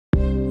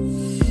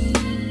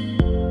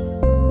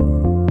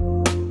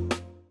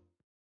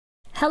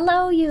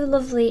Hello you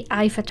lovely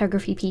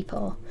iPhotography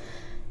people.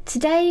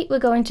 Today we're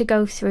going to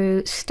go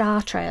through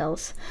star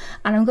trails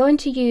and I'm going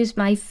to use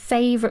my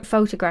favourite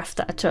photograph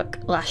that I took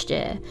last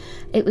year.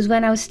 It was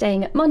when I was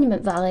staying at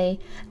Monument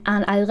Valley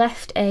and I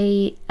left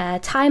a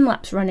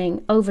time-lapse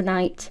running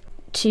overnight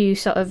to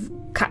sort of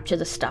capture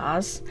the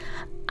stars,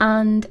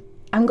 and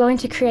I'm going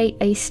to create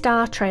a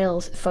star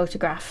trails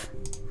photograph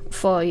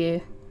for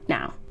you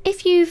now.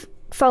 If you've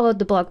followed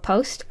the blog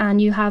post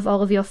and you have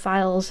all of your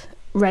files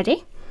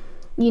ready,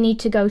 you need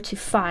to go to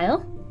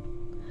File,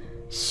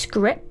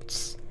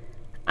 Scripts,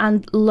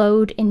 and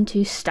Load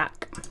into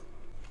Stack.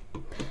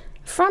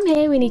 From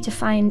here we need to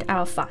find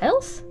our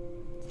files,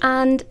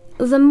 and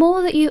the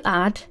more that you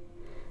add,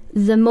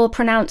 the more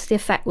pronounced the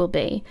effect will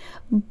be,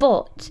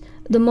 but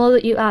the more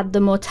that you add,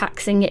 the more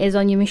taxing it is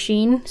on your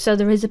machine, so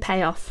there is a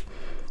payoff.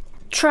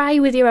 Try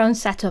with your own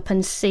setup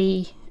and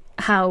see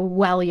how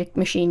well your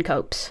machine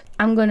copes.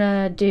 I'm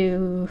gonna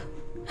do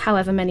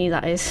however many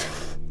that is.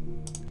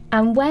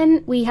 And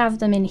when we have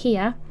them in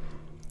here,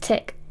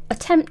 tick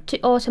Attempt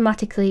to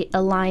automatically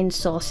align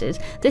sources.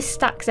 This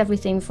stacks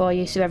everything for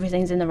you so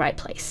everything's in the right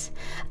place.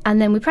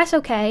 And then we press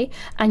OK,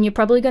 and you're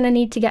probably going to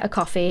need to get a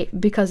coffee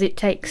because it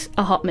takes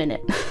a hot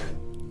minute.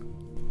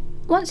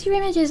 Once your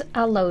images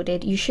are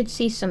loaded, you should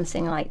see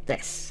something like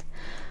this.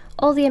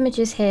 All the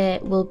images here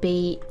will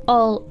be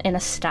all in a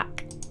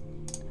stack.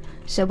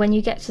 So when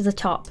you get to the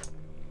top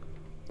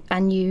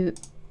and you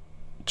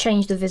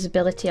change the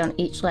visibility on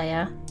each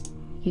layer,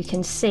 you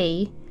can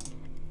see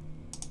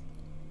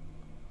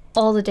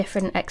all the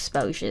different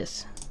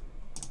exposures.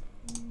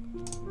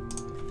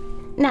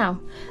 Now,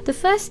 the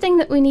first thing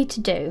that we need to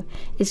do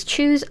is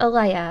choose a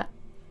layer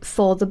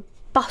for the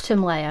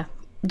bottom layer,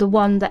 the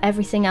one that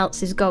everything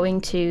else is going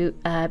to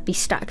be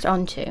stacked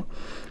onto.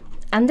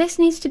 And this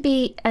needs to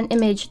be an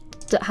image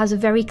that has a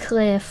very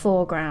clear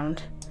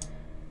foreground.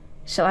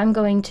 So I'm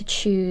going to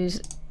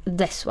choose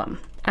this one.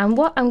 And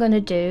what I'm going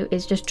to do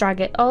is just drag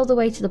it all the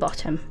way to the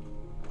bottom.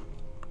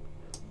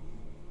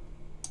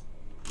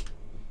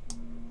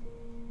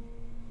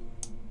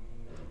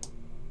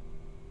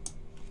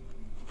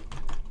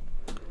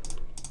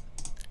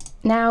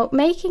 Now,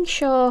 making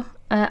sure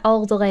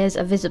all the layers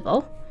are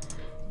visible,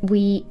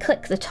 we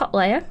click the top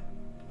layer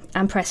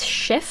and press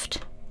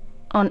Shift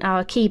on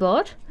our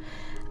keyboard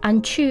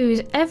and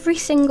choose every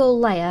single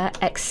layer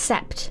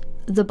except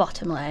the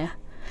bottom layer.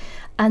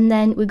 And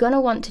then we're going to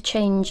want to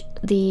change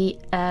the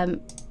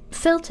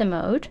filter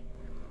mode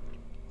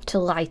to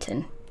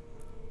lighten.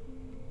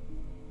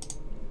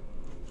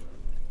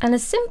 And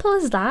as simple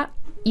as that,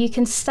 you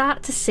can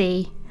start to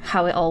see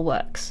how it all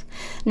works.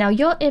 Now,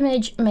 your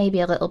image may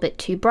be a little bit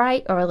too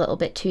bright or a little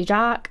bit too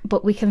dark,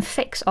 but we can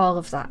fix all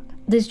of that.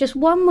 There's just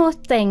one more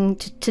thing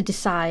to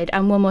decide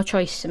and one more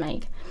choice to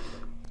make.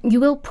 You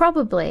will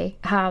probably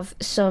have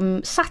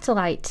some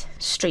satellite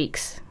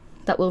streaks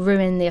that will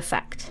ruin the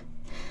effect.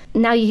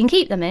 Now, you can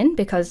keep them in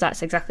because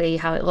that's exactly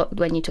how it looked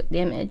when you took the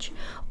image,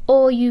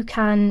 or you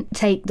can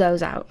take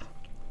those out.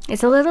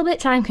 It's a little bit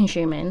time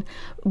consuming,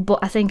 but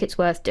I think it's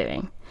worth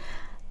doing.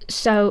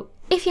 So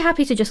if you're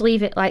happy to just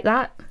leave it like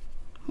that,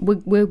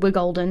 we're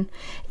golden.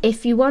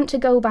 If you want to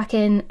go back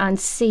in and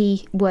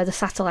see where the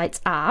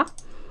satellites are,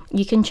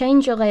 you can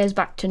change your layers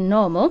back to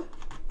normal.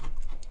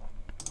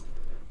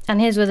 And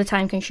here's where the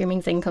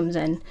time-consuming thing comes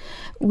in.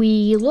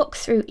 We look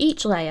through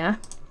each layer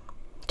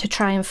to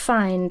try and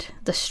find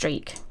the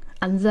streak,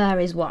 and there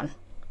is one.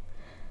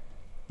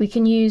 We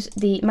can use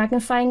the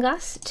magnifying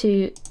glass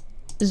to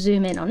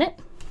zoom in on it,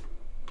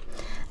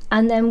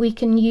 and then we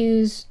can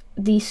use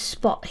the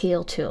spot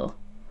heal tool,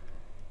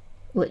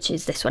 which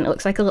is this one. It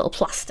looks like a little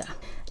plaster.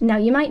 Now,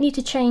 you might need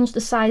to change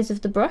the size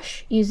of the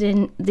brush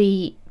using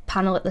the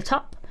panel at the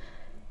top.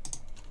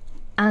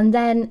 And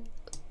then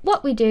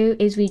what we do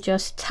is we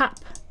just tap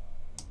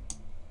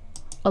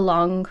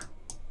along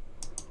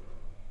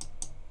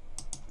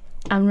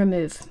and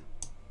remove.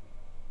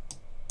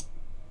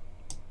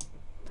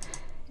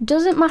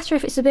 Doesn't matter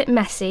if it's a bit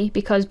messy,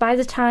 because by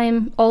the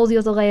time all the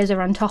other layers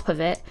are on top of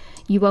it,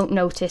 you won't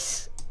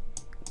notice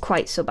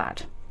quite so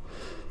bad.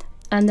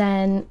 And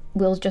then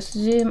we'll just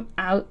zoom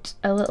out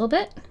a little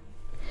bit.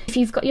 If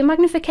you've got your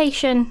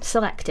magnification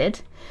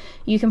selected,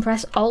 you can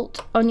press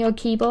Alt on your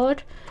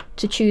keyboard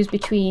to choose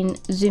between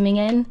zooming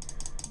in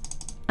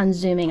and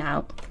zooming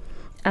out.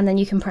 And then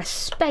you can press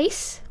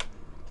space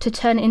to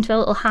turn it into a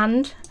little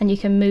hand, and you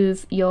can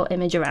move your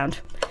image around.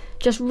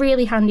 Just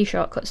really handy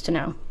shortcuts to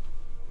know.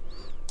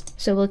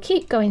 So we'll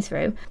keep going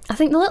through. I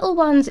think the little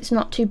ones, it's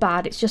not too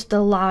bad, it's just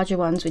the larger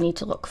ones we need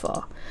to look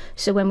for.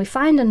 So when we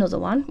find another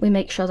one, we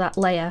make sure that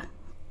layer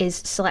is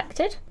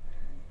selected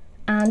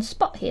and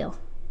spot heal.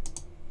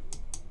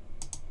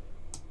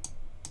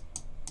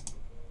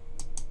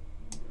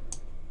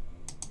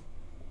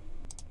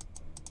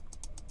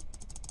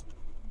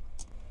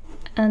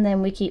 And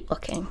then we keep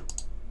looking.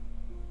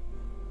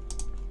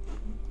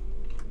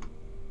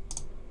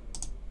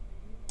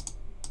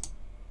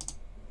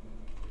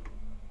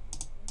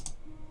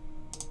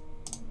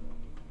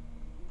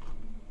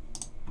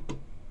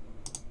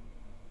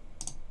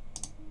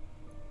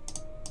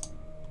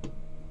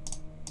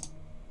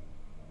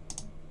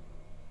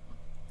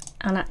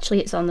 and actually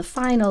it's on the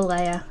final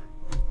layer.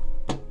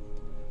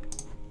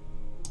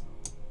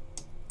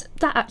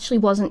 That actually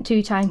wasn't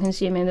too time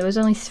consuming. There was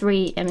only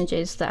 3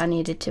 images that I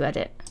needed to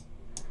edit.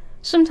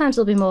 Sometimes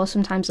there'll be more,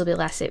 sometimes there'll be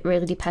less. It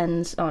really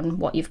depends on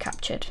what you've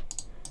captured.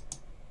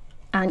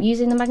 And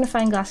using the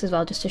magnifying glass as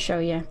well, just to show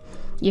you,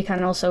 you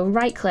can also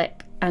right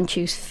click and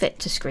choose fit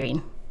to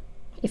screen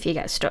if you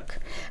get stuck.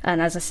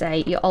 And as I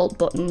say, your Alt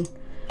button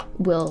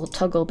will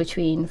toggle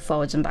between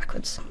forwards and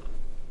backwards.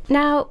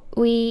 Now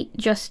we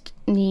just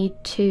need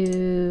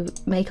to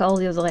make all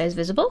the other layers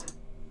visible.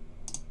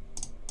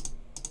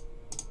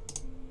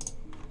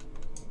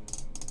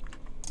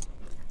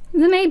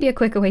 There may be a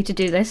quicker way to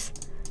do this,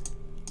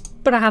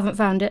 but I haven't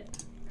found it.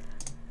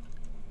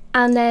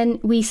 And then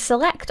we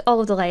select all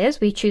of the layers,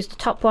 we choose the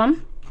top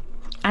one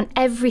and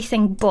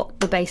everything but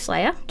the base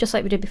layer, just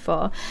like we did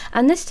before.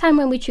 And this time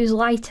when we choose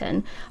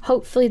lighten,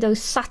 hopefully those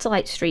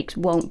satellite streaks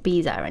won't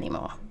be there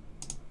anymore.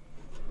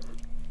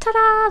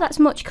 Ta-da! That's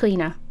much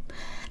cleaner.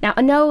 Now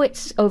I know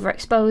it's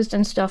overexposed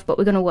and stuff, but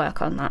we're going to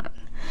work on that.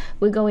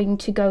 We're going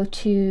to go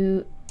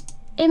to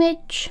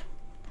Image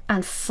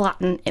and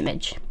Flatten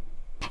Image.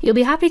 You'll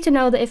be happy to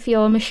know that if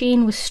your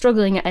machine was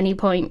struggling at any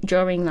point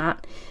during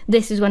that,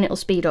 this is when it'll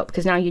speed up,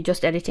 because now you're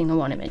just editing the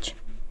one image.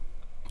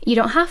 You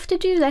don't have to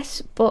do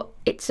this, but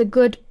it's a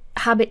good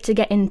habit to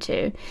get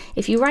into.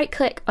 If you right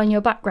click on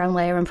your background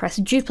layer and press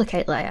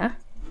duplicate layer,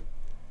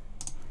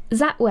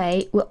 that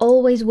way we're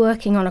always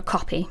working on a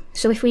copy.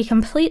 So if we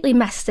completely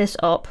mess this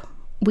up,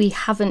 we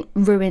haven't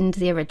ruined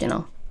the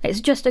original. It's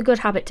just a good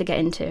habit to get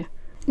into.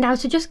 Now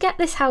to just get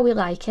this how we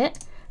like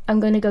it, I'm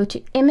going to go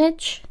to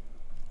Image,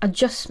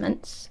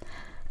 Adjustments,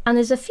 and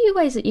there's a few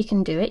ways that you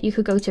can do it. You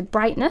could go to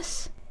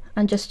Brightness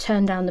and just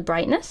turn down the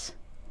brightness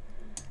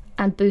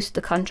and boost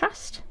the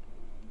contrast.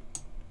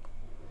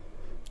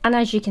 And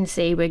as you can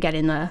see, we're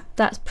getting there.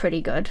 That's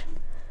pretty good.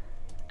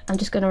 I'm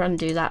just going to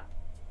undo that.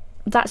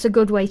 That's a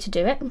good way to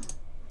do it.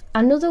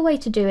 Another way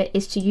to do it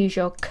is to use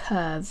your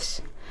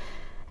curves.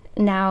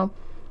 Now,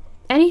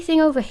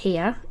 anything over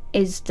here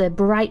is the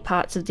bright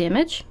parts of the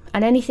image,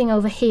 and anything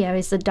over here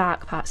is the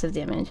dark parts of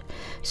the image.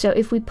 So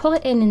if we pull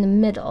it in the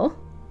middle,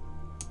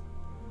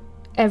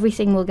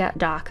 everything will get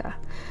darker.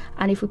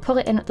 And if we pull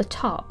it in at the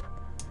top,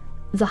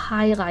 the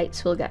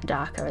highlights will get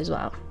darker as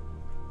well.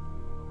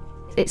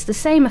 It's the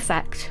same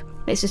effect,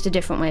 it's just a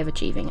different way of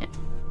achieving it.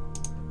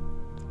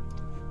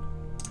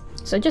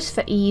 So just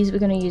for ease, we're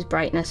going to use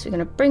brightness. We're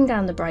going to bring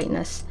down the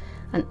brightness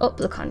and up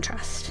the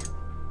contrast.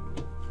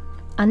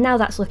 And now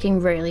that's looking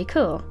really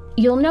cool.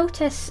 You'll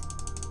notice,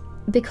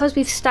 because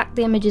we've stacked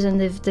the images and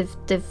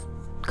they've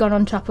gone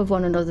on top of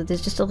one another,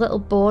 there's just a little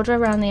border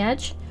around the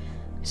edge.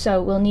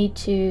 So we'll need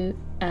to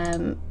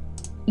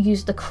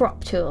use the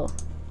crop tool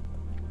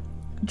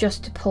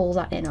just to pull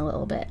that in a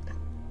little bit.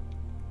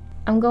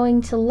 I'm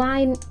going to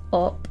line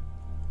up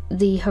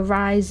the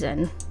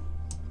horizon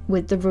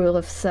with the rule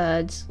of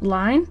thirds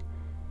line,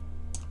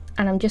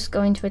 and I'm just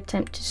going to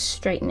attempt to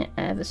straighten it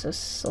ever so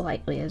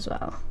slightly as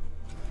well.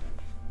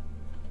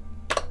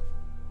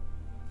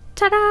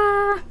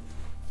 Ta-da!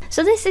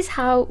 So this is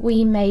how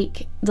we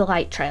make the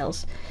light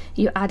trails.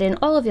 You add in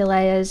all of your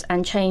layers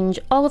and change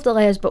all of the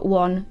layers but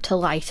one to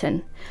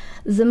lighten.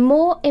 The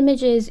more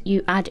images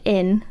you add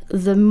in,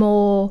 the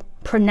more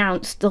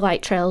pronounced the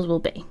light trails will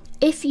be.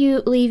 If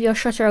you leave your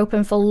shutter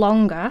open for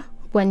longer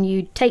when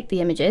you take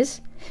the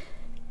images,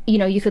 you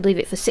know, you could leave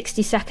it for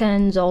 60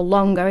 seconds or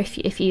longer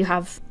if you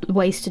have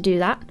ways to do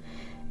that,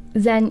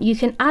 then you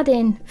can add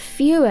in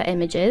fewer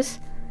images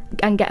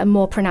and get a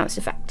more pronounced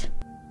effect.